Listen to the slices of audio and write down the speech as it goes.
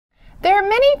There are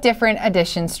many different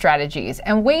addition strategies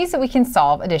and ways that we can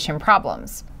solve addition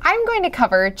problems. I'm going to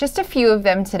cover just a few of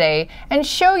them today and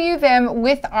show you them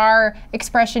with our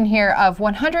expression here of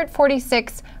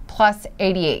 146 plus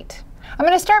 88. I'm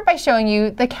going to start by showing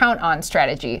you the count-on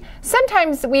strategy.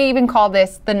 Sometimes we even call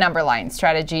this the number line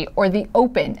strategy or the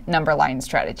open number line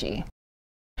strategy.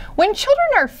 When children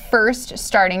are first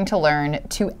starting to learn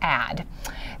to add,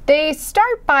 they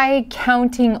start by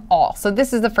counting all. So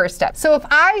this is the first step. So if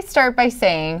I start by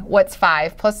saying, what's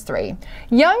 5 plus 3?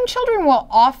 Young children will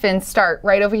often start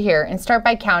right over here and start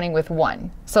by counting with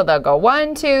 1. So they'll go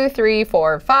 1, 2, 3,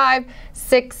 4, 5,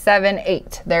 6, 7,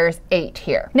 8. There's 8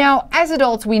 here. Now, as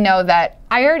adults, we know that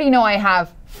I already know I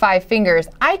have 5 fingers.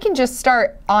 I can just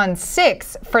start on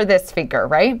 6 for this finger,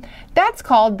 right? That's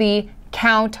called the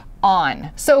count on.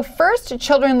 So first,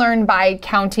 children learn by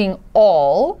counting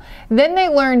all, then they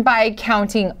learn by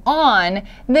counting on,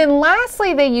 then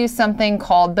lastly they use something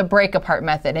called the break apart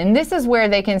method. And this is where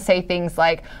they can say things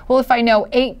like, well, if I know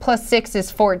 8 plus 6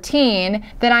 is 14,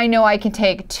 then I know I can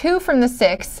take 2 from the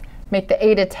 6, make the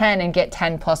 8 a 10 and get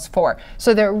 10 plus 4.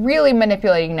 So they're really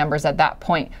manipulating numbers at that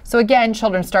point. So again,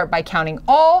 children start by counting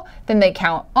all, then they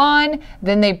count on,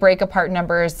 then they break apart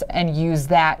numbers and use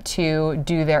that to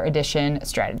do their addition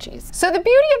strategies. So the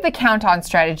beauty of the count on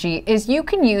strategy is you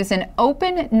can use an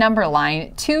open number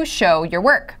line to show your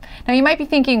work. Now you might be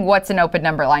thinking, what's an open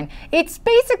number line? It's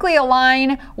basically a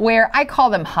line where I call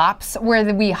them hops,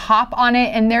 where we hop on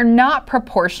it and they're not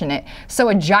proportionate. So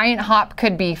a giant hop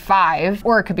could be 5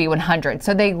 or it could be 100.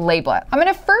 So they label it. I'm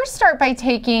going to first start by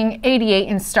taking 88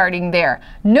 and starting there.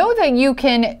 Know that you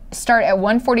can start at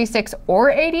 146 or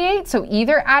 88, so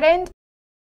either addend.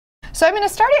 So I'm going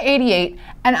to start at 88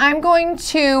 and I'm going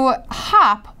to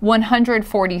hop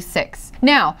 146.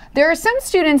 Now, there are some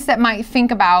students that might think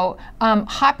about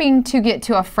hopping to get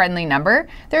to a friendly number.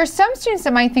 There are some students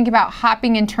that might think about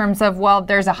hopping in terms of, well,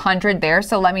 there's 100 there,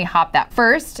 so let me hop that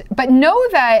first. But know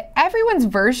that everyone's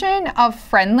version of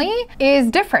friendly is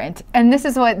different. And this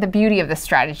is what the beauty of the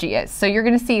strategy is. So you're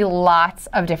going to see lots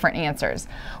of different answers.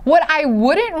 What I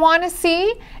wouldn't want to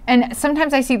see, and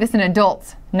sometimes I see this in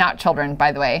adults, not children,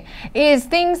 by the way, is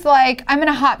things like, I'm going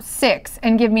to hop 6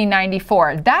 and give me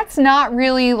 94. That's not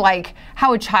really like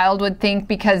how a child would think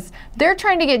because they're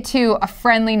trying to get to a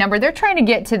friendly number. They're trying to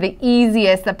get to the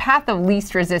easiest, the path of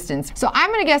least resistance. So I'm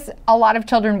going to guess a lot of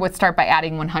children would start by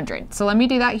adding 100. So let me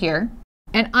do that here.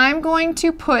 And I'm going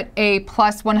to put a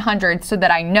plus 100 so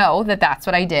that I know that that's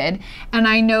what I did. And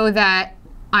I know that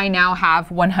I now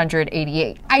have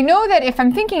 188. I know that if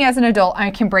I'm thinking as an adult,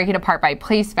 I can break it apart by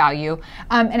place value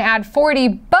and add 40,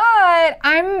 but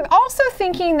I'm also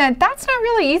thinking that that's not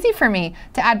really easy for me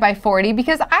to add by 40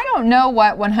 because I don't know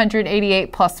what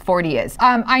 188 plus 40 is.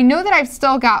 I know that I've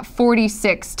still got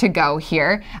 46 to go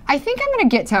here. I think I'm going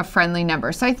to get to a friendly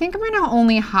number, so I think I'm going to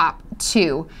only hop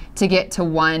 2 to get to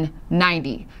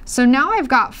 190. So now I've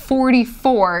got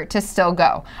 44 to still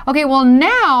go. Okay, well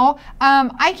now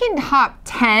I can hop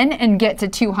 10 and get to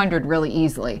 200 really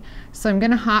easily. So I'm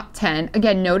going to hop 10.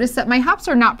 Again, notice that my hops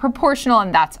are not proportional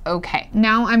and that's okay.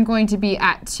 Now I'm going to be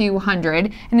at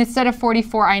 200 and instead of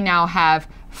 44 I now have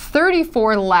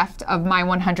 34 left of my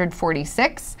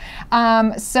 146.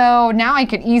 So now I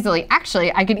could easily,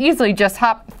 actually I could easily just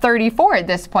hop 34 at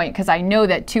this point because I know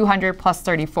that 200 plus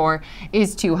 34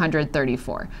 is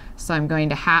 234. So I'm going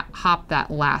to hop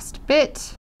that last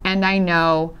bit and I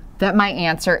know that my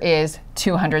answer is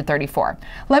 234.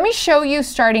 Let me show you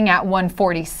starting at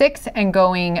 146 and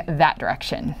going that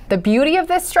direction. The beauty of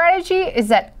this strategy is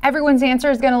that everyone's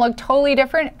answer is going to look totally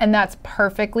different and that's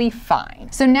perfectly fine.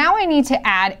 So now I need to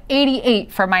add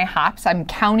 88 for my hops. I'm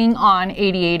counting on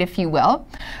 88 if you will.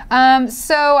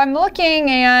 So I'm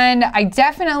looking and I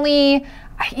definitely,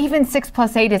 even 6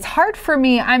 plus 8 is hard for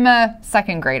me. I'm a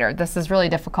second grader. This is really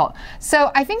difficult. So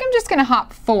I think I'm just going to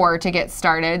hop 4 to get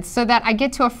started so that I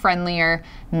get to a friendlier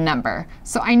number.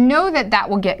 So I know that that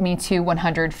will get me to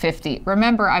 150.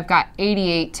 Remember, I've got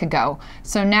 88 to go.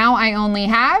 So now I only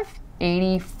have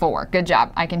 84. Good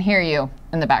job. I can hear you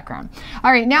in the background.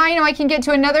 All right, now I know I can get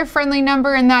to another friendly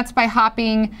number and that's by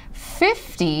hopping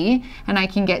 50 and I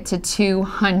can get to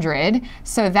 200.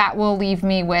 So that will leave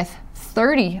me with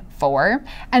 34.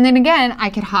 And then again, I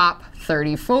could hop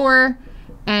 34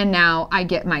 and now I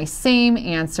get my same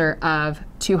answer of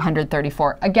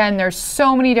 234. Again, there's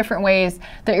so many different ways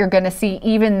that you're going to see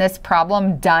even this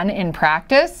problem done in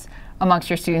practice amongst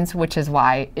your students, which is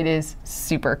why it is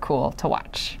super cool to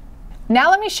watch.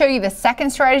 Now let me show you the second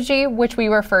strategy, which we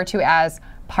refer to as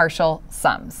partial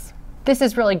sums. This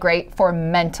is really great for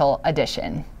mental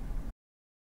addition.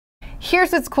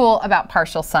 Here's what's cool about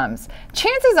partial sums.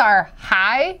 Chances are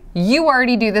high You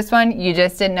already do this one, you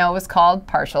just didn't know it was called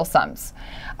partial sums.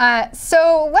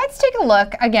 So let's take a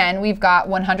look. Again, we've got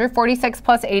 146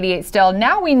 plus 88 still.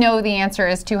 Now we know the answer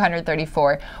is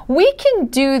 234. We can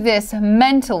do this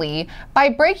mentally by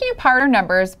breaking apart our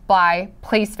numbers by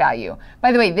place value.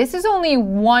 By the way, this is only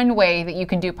one way that you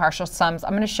can do partial sums. I'm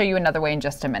going to show you another way in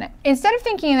just a minute. Instead of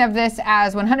thinking of this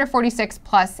as 146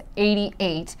 plus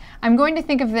 88, I'm going to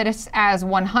think of this as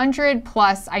 100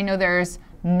 plus, I know there's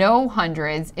no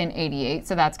hundreds in 88,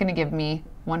 so that's going to give me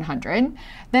 100.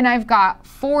 Then I've got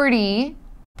 40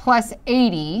 plus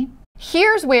 80.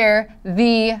 Here's where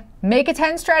the make a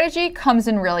 10 strategy comes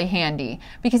in really handy,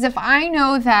 because if I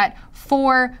know that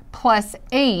 4 plus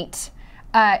 8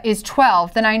 is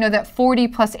 12, then I know that 40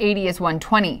 plus 80 is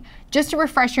 120. Just to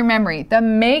refresh your memory, the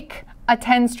make a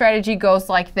 10 strategy goes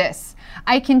like this.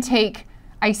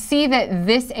 I see that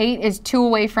this 8 is 2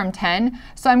 away from 10,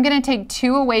 so I'm going to take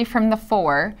 2 away from the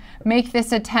 4, make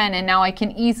this a 10, and now I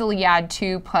can easily add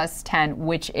 2 plus 10,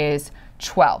 which is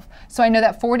 12. So I know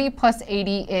that 40 plus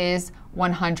 80 is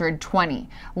 120.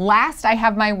 Last, I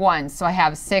have my 1s, so I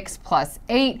have 6 plus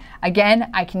 8.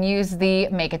 Again, I can use the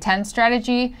make a 10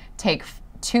 strategy, take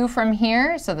 2 from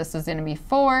here, so this is going to be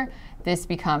 4. This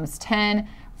becomes 10.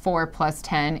 4 plus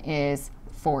 10 is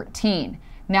 14.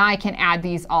 Now I can add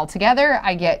these all together.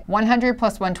 I get 100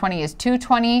 plus 120 is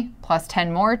 220, plus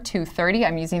 10 more, 230.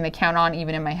 I'm using the count on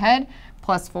even in my head.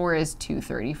 Plus 4 is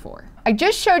 234. I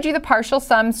just showed you the partial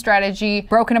sum strategy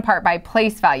broken apart by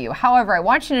place value. However, I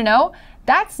want you to know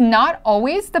that's not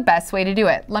always the best way to do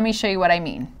it. Let me show you what I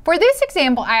mean. For this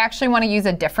example, I actually want to use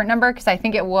a different number because I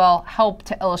think it will help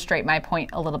to illustrate my point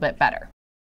a little bit better.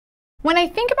 When I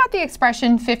think about the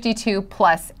expression 52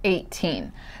 plus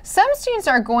 18, some students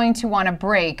are going to want to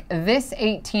break this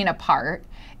 18 apart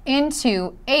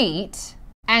into 8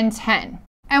 and 10.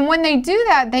 And when they do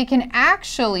that, they can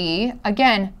actually,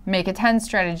 again, make a 10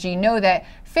 strategy, know that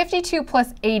 52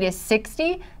 plus 8 is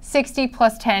 60, 60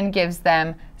 plus 10 gives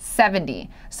them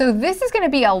 70. So this is going to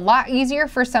be a lot easier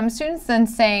for some students than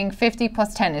saying 50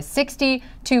 plus 10 is 60,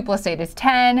 2 plus 8 is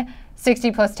 10,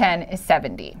 60 plus 10 is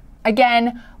 70.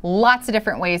 Again, lots of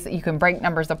different ways that you can break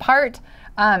numbers apart.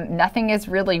 Nothing is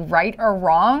really right or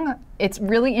wrong. It's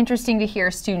really interesting to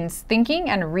hear students thinking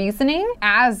and reasoning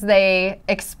as they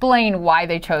explain why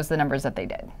they chose the numbers that they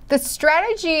did. The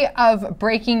strategy of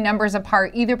breaking numbers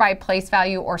apart either by place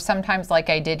value or sometimes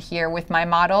like I did here with my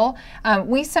model,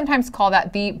 we sometimes call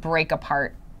that the break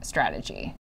apart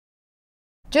strategy.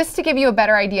 Just to give you a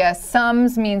better idea,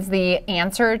 sums means the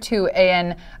answer to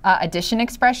an addition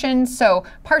expression. So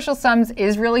partial sums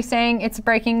is really saying it's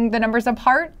breaking the numbers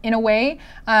apart in a way.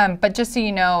 But just so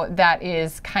you know, that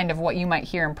is kind of what you might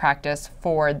hear in practice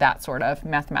for that sort of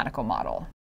mathematical model.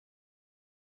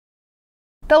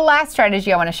 The last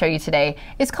strategy I want to show you today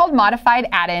is called modified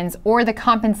add-ins or the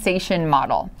compensation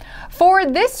model. For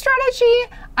this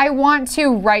strategy, I want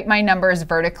to write my numbers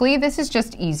vertically. This is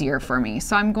just easier for me.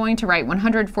 So I'm going to write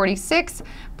 146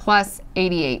 plus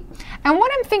 88. And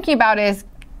what I'm thinking about is,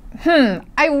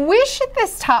 I wish that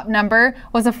this top number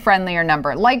was a friendlier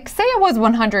number. Like say it was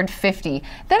 150,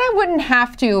 then I wouldn't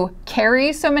have to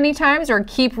carry so many times or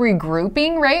keep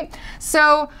regrouping, right?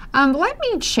 So let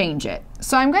me change it.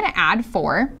 So I'm going to add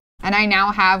 4, and I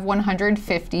now have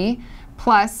 150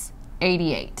 plus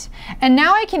 88. And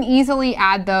now I can easily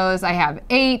add those. I have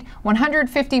 8.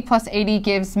 150 plus 80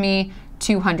 gives me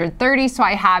 230, so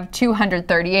I have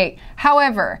 238.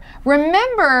 However,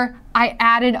 remember I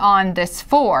added on this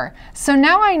 4, so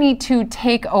now I need to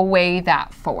take away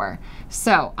that 4.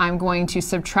 So I'm going to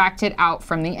subtract it out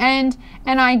from the end,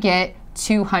 and I get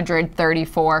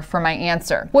 234 for my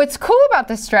answer. What's cool about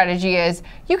this strategy is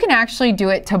you can actually do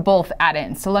it to both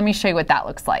add-ins. So let me show you what that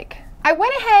looks like. I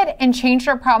went ahead and changed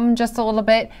our problem just a little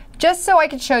bit, just so I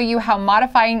could show you how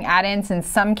modifying add-ins in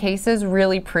some cases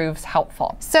really proves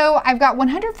helpful. So I've got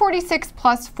 146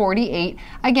 plus 48.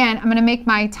 Again, I'm going to make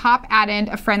my top add-in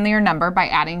a friendlier number by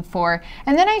adding 4.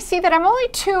 And then I see that I'm only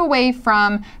 2 away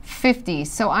from 50,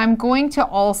 so I'm going to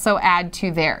also add 2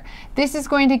 there. This is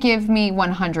going to give me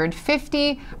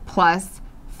 150 plus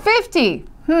 50.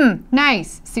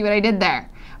 Nice. See what I did there?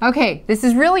 Okay, this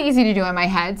is really easy to do in my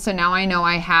head, so now I know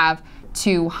I have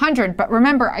 200. But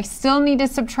remember, I still need to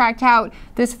subtract out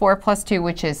this 4 plus 2,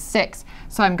 which is 6.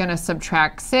 So I'm going to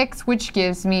subtract 6, which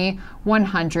gives me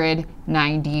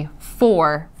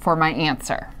 194 for my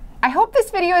answer. I hope this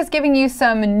video is giving you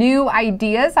some new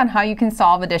ideas on how you can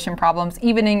solve addition problems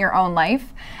even in your own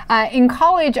life. In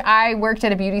college, I worked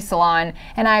at a beauty salon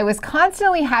and I was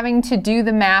constantly having to do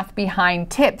the math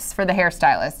behind tips for the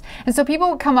hairstylist. And so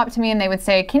people would come up to me and they would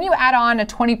say, can you add on a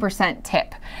 20%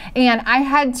 tip? And I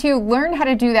had to learn how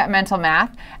to do that mental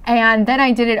math, and then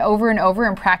I did it over and over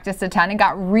and practiced a ton and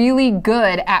got really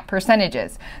good at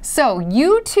percentages. So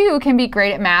you too can be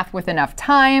great at math with enough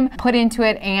time put into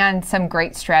it and some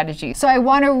great strategies. So I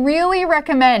want to really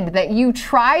recommend that you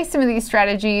try some of these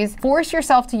strategies, force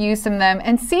yourself to use some of them,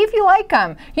 and see if you like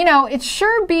them. You know, it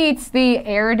sure beats the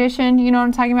air addition, you know what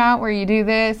I'm talking about, where you do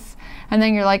this and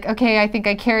then you're like, okay, I think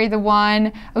I carry the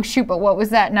one. Oh shoot, but what was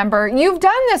that number? You've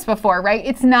done this before, right?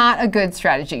 It's not a good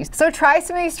strategy. So try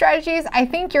some of these strategies. I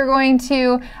think you're going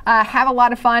to have a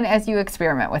lot of fun as you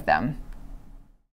experiment with them.